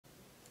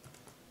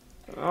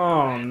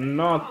Oh,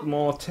 not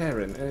more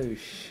Terran. Oh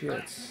shit.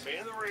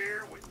 In the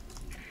rear.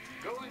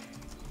 Go in.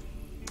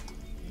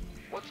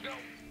 Let's go.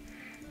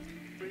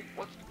 Big.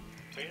 What's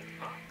in?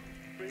 Huh?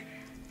 Big.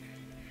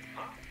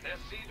 Huh?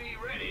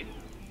 SCV ready.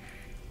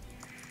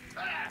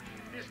 Ah!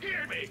 You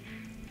scared me.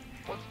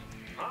 What's?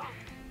 Huh?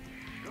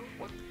 Go.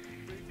 What's?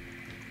 Big.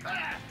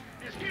 Ah!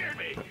 You scared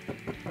me.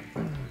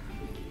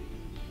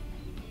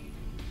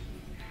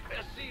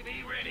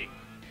 SCV ready.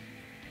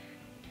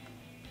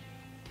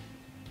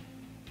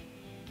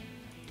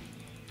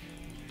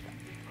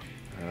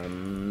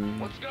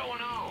 What's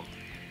going on?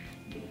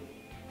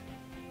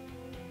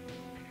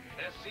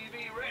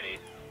 SCV ready.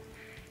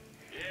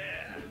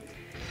 Yeah.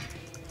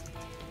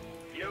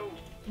 Yo.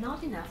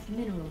 Not enough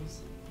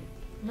minerals.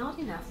 Not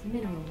enough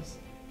minerals.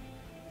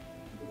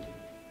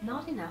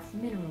 Not enough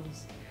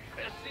minerals.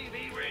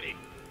 SCV ready.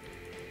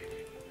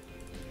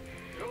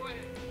 Go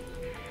ahead.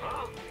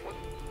 Huh? What?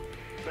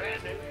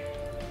 Bad news.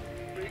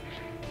 Big.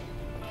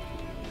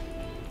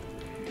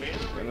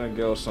 Gonna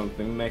go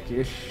something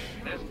mechish.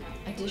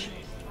 Additional.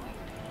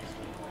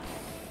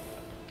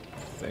 I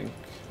think.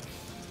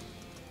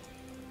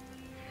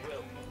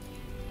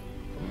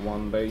 From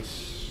one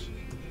base.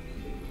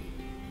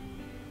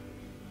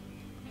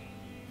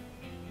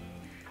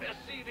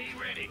 SCV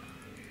ready.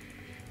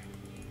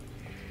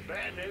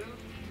 Bad news.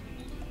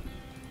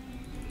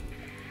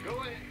 Go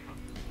ahead.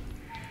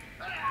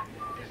 Ah!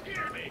 You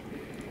scared me.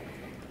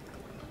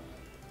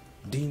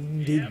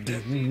 Ding ding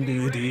ding ding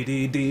ding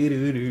ding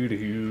ding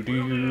ding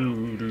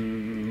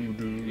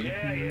ding.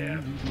 Yeah,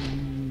 yeah.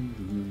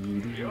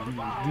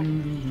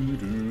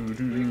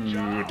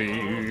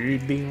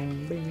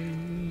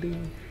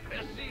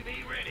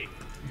 SCV ready.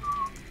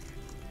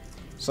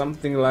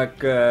 Something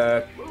like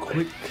a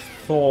quick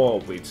thaw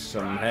with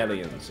some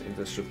hellions in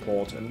the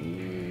support,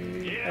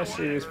 and SC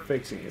is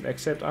fixing it.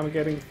 Except I'm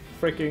getting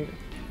freaking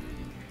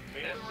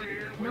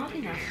Not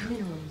enough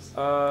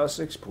minerals.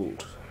 6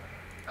 pooled.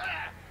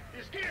 Ah!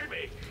 You scared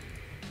me.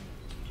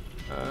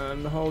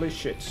 And holy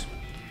shit.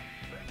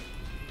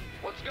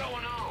 What's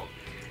going on?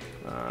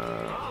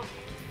 Uh,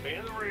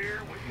 In the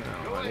rear.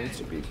 now Go I ahead. need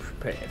to be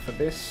prepared for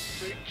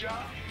this. Big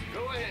job.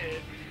 Go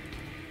ahead.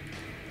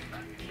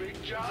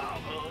 Big job,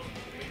 huh?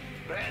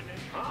 Bandit,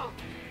 huh?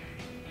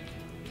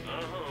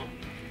 Uh-huh.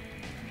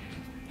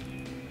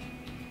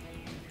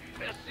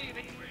 SCV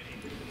ready.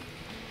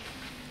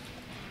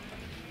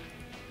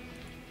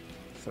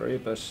 3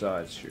 per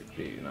side should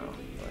be enough,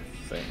 I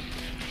think.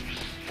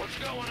 What's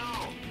going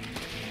on?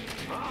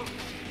 Huh?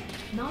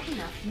 Not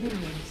enough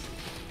minerals.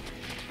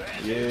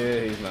 Bandit. Yeah,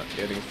 he's not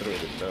getting through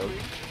it though.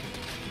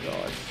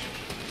 Gosh.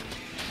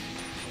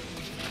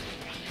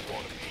 You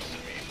want a piece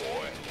of me,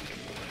 boy?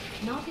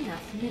 Not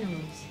enough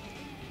minerals.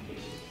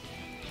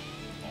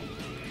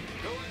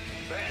 Go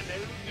ahead.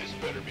 Bandit. This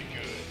better be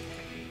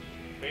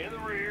good. In the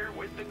rear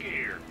with the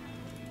gear.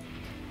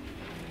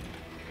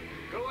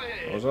 Go I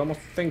ahead. was almost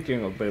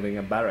thinking of building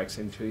a barracks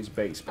into his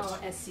base, Our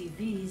but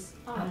SCVs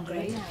are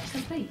upgrade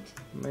complete.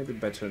 maybe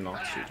better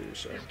not to do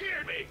so. You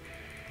scared me.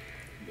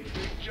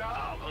 Big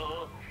job,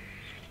 huh?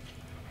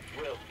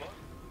 Well,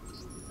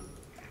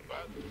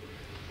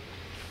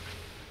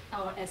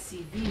 Our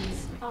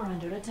SCVs are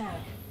under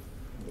attack.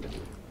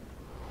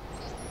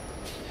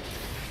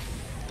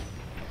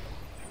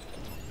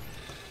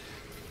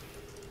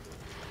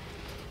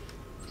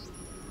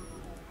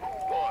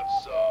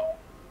 what's up?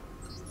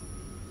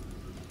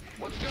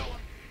 What's going?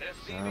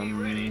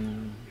 SCV ready.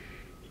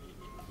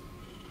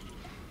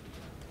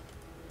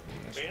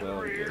 As In the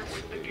well rear get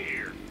with the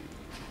gear.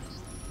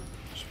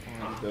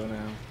 spawn to go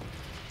now.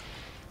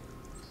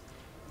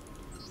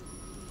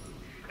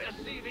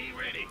 SCV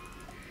ready.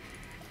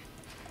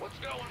 What's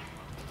going?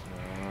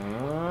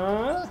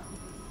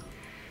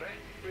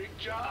 Big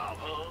job,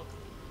 huh?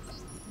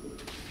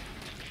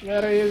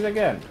 There he is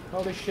again.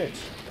 Holy shit.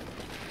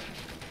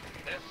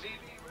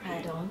 SCV ready.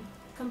 Add-on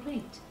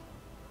complete.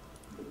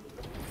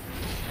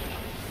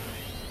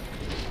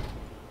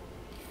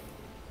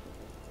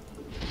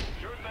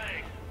 Sure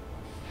thing.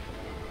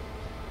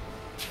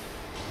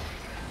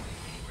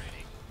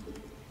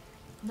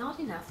 Not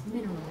enough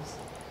minerals.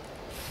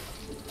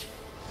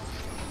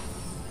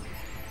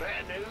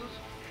 Bad news?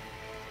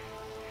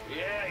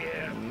 Yeah,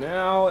 yeah.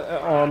 Now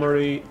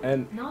armory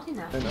and Not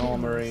enough an minerals.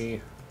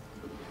 armory.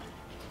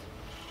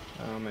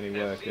 How many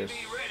workers?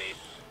 SCV ready.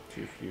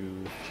 Too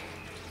few.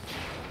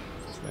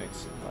 This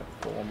makes it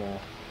like 4 more.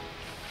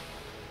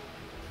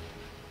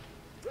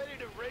 Ready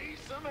to raise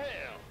some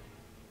hell.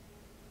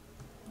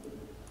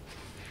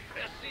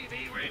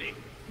 SCV ready.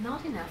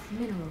 Not enough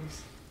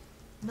minerals.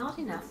 Not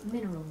enough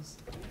minerals.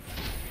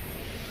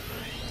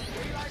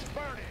 Daylight's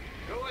burning.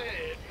 Go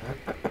ahead.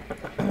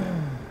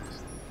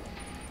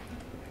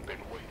 Been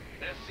waiting.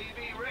 SCV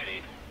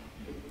ready.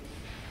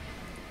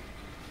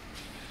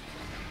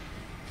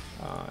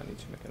 I need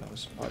to make another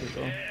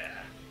particle.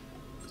 Yeah.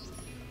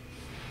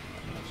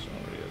 That's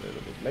already a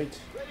little bit late.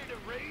 Ready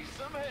to raise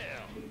some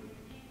hell.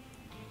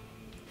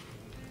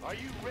 Are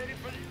you ready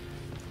for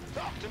this?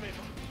 Talk to me.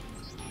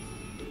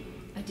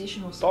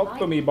 Additional Talk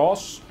to me,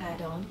 boss.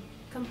 Add-on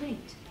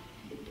complete.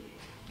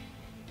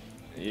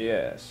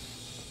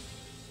 Yes.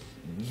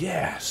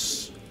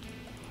 Yes!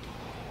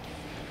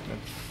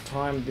 Let's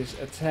time this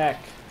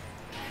attack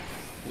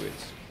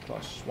with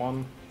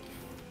 +1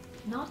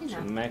 Not to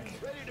enough. mech.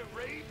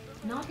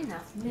 Not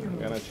enough I'm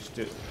minerals. gonna just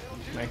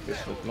make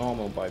this look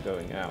normal by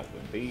going out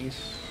with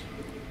these.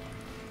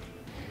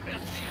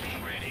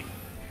 SCV ready.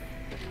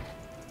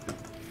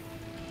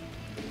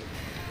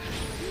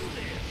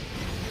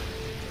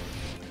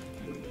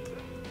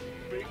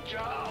 Big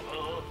job,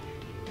 huh?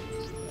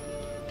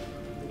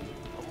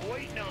 I'm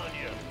waiting on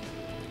you.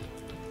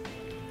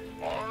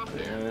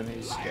 Armed And he Light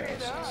it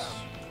scares up. us.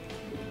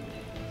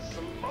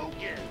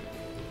 Smoking.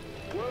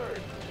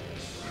 Word.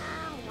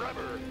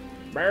 Rubber.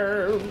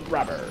 Burn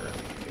rubber.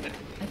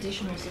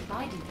 Additional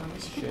supply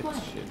depots Shit,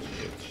 required.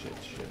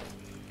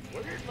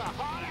 Where's my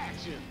hot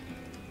action?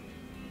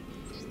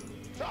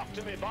 Talk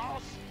to me,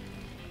 boss.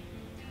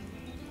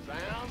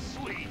 Sounds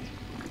sweet.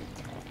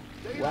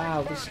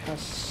 Wow, this has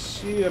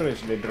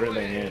seriously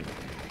drilling in.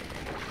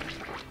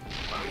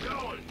 I'm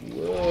going.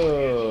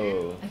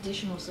 Whoa.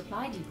 Additional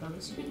supply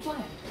depots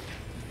required.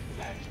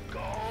 Let's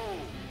go.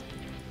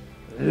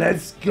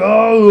 Let's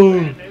go!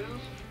 Bad news.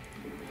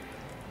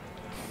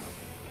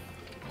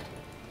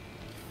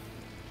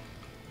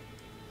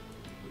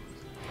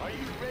 Are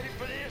you ready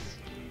for this?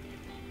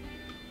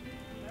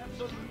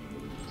 Absolutely.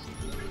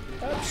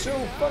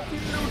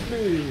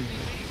 Abso-fucking-lutely!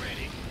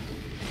 Ready.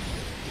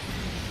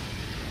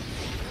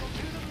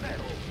 To the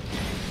metal.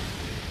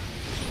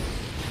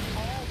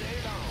 All day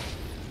long.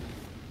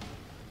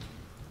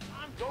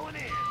 I'm going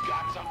in.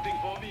 Got something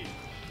for me.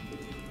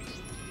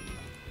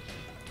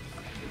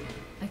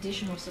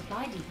 Additional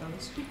supply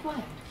depots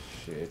required.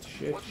 Shit.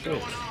 What's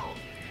going on?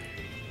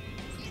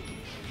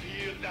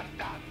 Feel that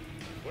dot.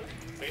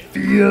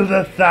 Feel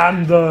the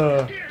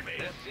thunder! Hear me.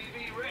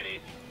 SCV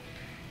ready.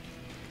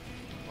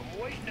 I'm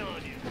waiting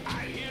on you. I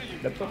hear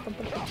you. Talk to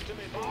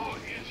me, boy.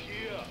 Is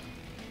here.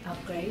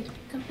 Upgrade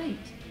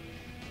complete.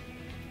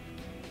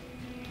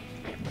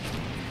 Go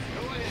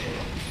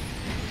ahead.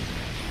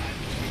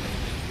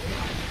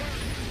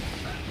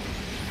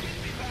 Get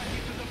me back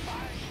into the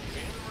fight.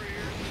 In the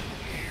rear.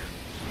 Here.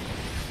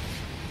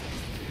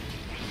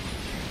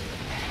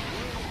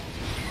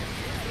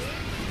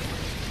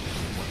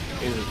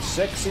 Is it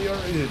sexy or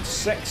is it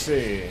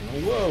sexy?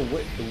 Whoa,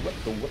 what the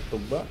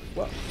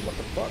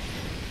fuck?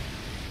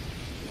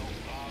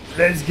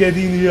 Let's get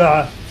in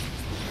here!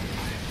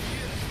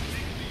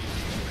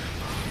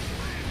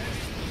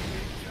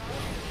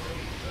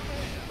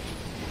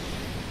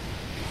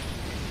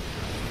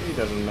 He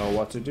doesn't know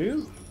what to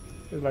do.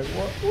 He's like,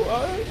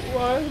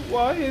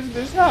 why is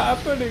this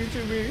happening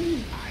to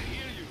me?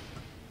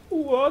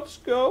 What's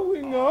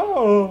going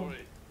on?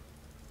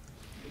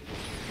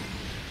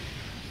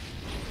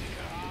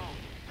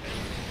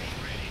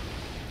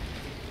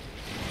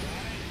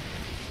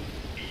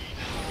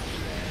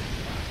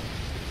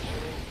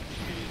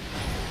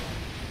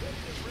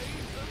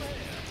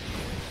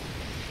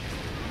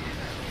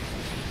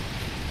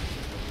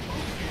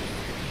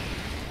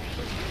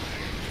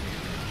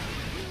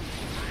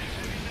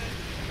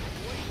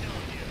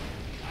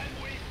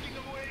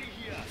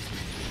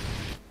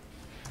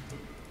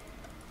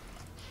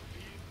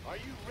 Are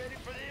you ready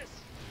for this?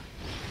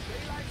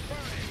 Daylight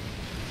burning.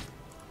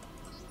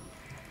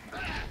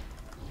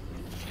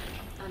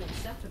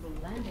 Unacceptable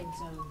landing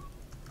zone.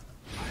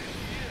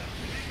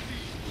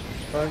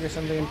 Focus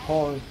on the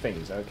important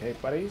things, okay,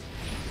 buddies?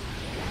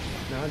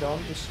 No,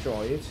 don't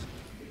destroy it. SCV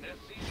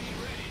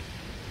ready.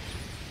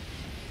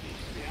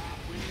 Yeah,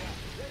 we are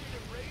ready to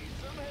raise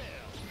some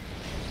hell.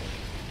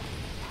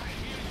 I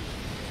hear you.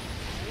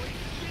 Wait,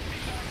 get me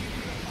back into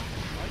the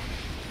fight.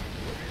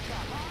 Where's the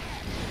hot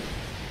action?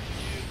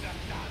 Use the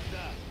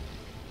thunder.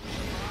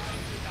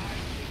 Surprise the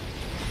dice.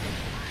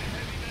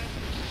 Heavy men.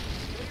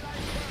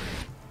 Daylight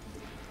burning.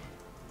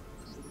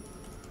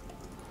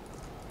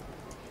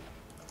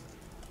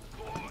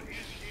 Boy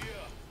is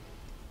here.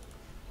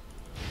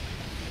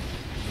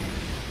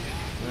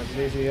 At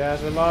least he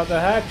has a lot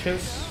of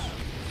hatches.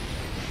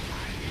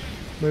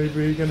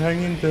 Maybe he can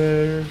hang in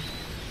there.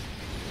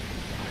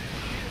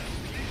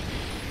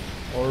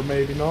 Or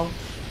maybe not.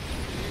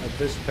 At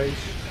this pace.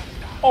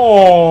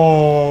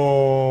 Oh!